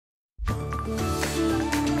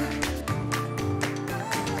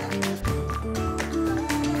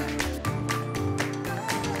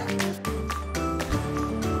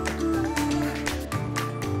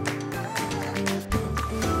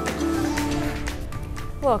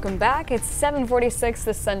Welcome back. It's 7:46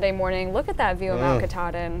 this Sunday morning. Look at that view of Mount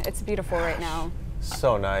Katahdin. It's beautiful right now.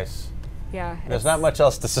 So nice. Yeah. There's not much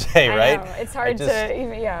else to say, right? I know. It's hard to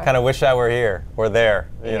even, yeah. Kind of wish I were here or there,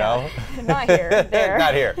 you know? Not here, there.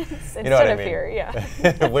 Not here. Instead you know what I of mean? Here,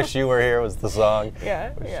 yeah. Wish you were here was the song.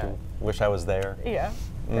 Yeah, Wish I was there. Yeah.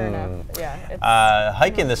 Fair enough. Yeah.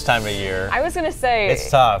 Hiking this time of year. I was gonna say it's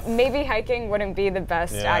tough. Maybe hiking wouldn't be the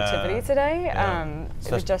best activity today.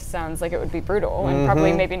 It just sounds like it would be brutal and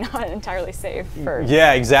probably maybe not entirely safe for.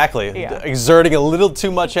 Yeah, exactly. Exerting a little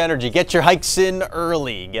too much energy. Get your hikes in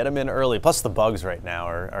early. Get them in early. Plus the bugs right now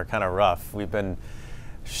are kind of rough. We've been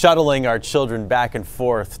shuttling our children back and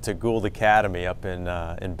forth to Gould Academy up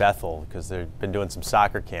in Bethel because they've been doing some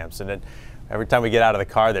soccer camps, and every time we get out of the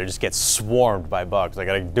car, they just get swarmed by bugs. I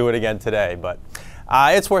got to do it again today, but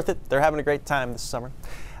it's worth it. They're having a great time this summer.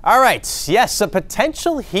 All right, yes, a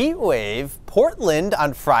potential heat wave. Portland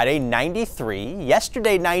on Friday, 93.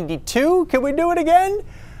 Yesterday, 92. Can we do it again?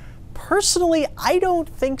 Personally, I don't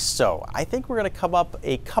think so. I think we're going to come up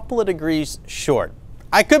a couple of degrees short.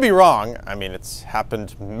 I could be wrong. I mean, it's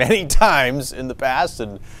happened many times in the past,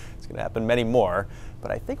 and it's going to happen many more. But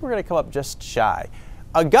I think we're going to come up just shy.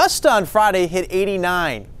 Augusta on Friday hit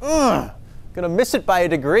 89. Gonna miss it by a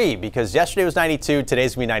degree because yesterday was 92,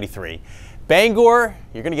 today's gonna be 93. Bangor,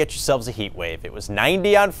 you're gonna get yourselves a heat wave. It was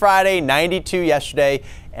 90 on Friday, 92 yesterday,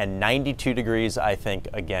 and 92 degrees, I think,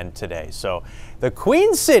 again today. So the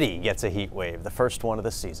Queen City gets a heat wave, the first one of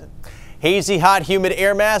the season. Hazy, hot, humid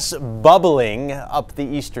air mass bubbling up the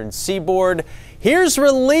eastern seaboard. Here's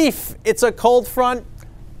relief. It's a cold front.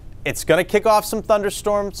 It's going to kick off some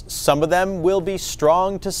thunderstorms. Some of them will be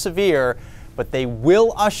strong to severe, but they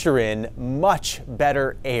will usher in much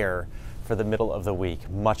better air for the middle of the week,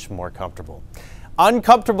 much more comfortable.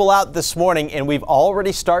 Uncomfortable out this morning, and we've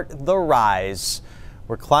already started the rise.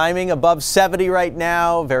 We're climbing above 70 right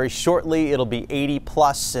now. Very shortly, it'll be 80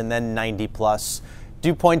 plus and then 90 plus.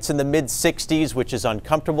 Dew points in the mid 60s, which is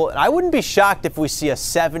uncomfortable. And I wouldn't be shocked if we see a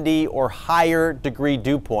 70 or higher degree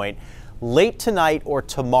dew point late tonight or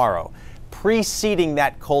tomorrow, preceding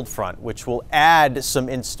that cold front, which will add some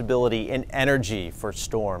instability and energy for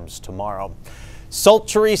storms tomorrow.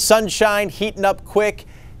 Sultry sunshine heating up quick.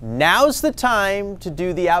 Now's the time to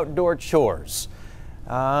do the outdoor chores.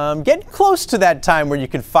 Getting close to that time where you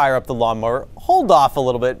can fire up the lawnmower. Hold off a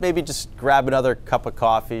little bit. Maybe just grab another cup of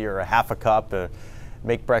coffee or a half a cup.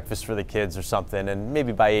 Make breakfast for the kids or something, and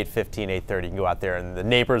maybe by 8:15, 8:30 you can go out there and the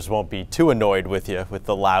neighbors won't be too annoyed with you with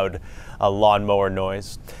the loud lawnmower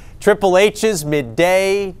noise. Triple H's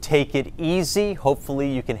midday, take it easy. Hopefully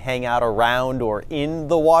you can hang out around or in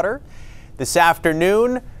the water. This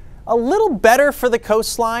afternoon, a little better for the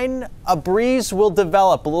coastline. A breeze will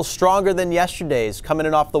develop, a little stronger than yesterday's coming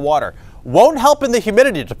in off the water. Won't help in the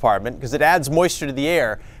humidity department because it adds moisture to the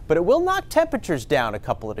air, but it will knock temperatures down a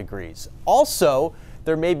couple of degrees. Also,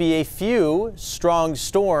 there may be a few strong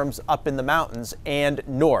storms up in the mountains and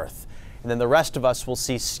north. And then the rest of us will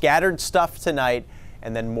see scattered stuff tonight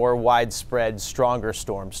and then more widespread, stronger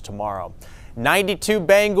storms tomorrow. 92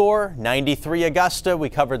 Bangor, 93 Augusta. We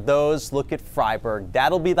covered those. Look at Freiburg.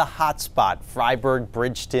 That'll be the hot spot. Freiburg,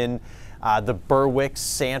 Bridgeton, the Berwick,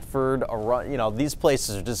 Sanford, you know, these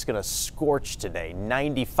places are just going to scorch today.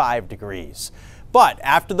 95 degrees. But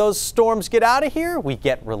after those storms get out of here, we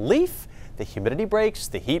get relief. The humidity breaks,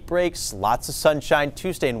 the heat breaks, lots of sunshine.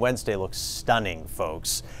 Tuesday and Wednesday look stunning,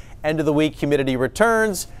 folks. End of the week, humidity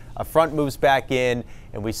returns, a front moves back in,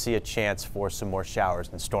 and we see a chance for some more showers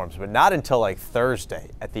and storms, but not until like Thursday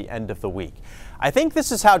at the end of the week. I think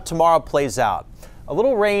this is how tomorrow plays out. A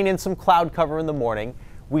little rain and some cloud cover in the morning.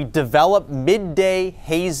 We develop midday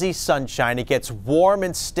hazy sunshine. It gets warm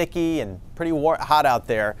and sticky and pretty hot out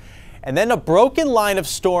there. And then a broken line of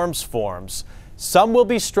storms forms. Some will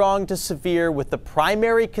be strong to severe with the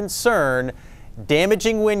primary concern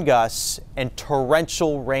damaging wind gusts and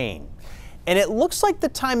torrential rain. And it looks like the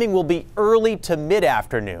timing will be early to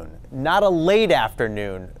mid-afternoon, not a late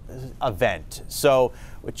afternoon event. So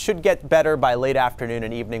it should get better by late afternoon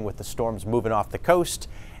and evening with the storms moving off the coast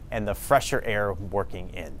and the fresher air working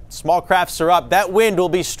in. Small crafts are up. That wind will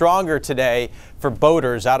be stronger today for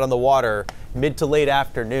boaters out on the water mid to late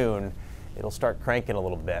afternoon. It'll start cranking a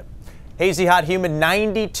little bit. Hazy, hot, humid,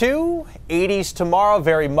 92. 80s tomorrow,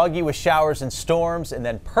 very muggy with showers and storms, and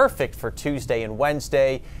then perfect for Tuesday and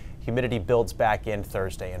Wednesday. Humidity builds back in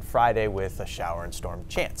Thursday and Friday with a shower and storm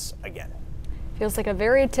chance again. Feels like a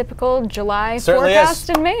very typical July Certainly forecast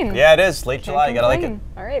is. in Maine. Yeah, it is. Late July. You gotta like it.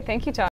 All right. Thank you, Todd.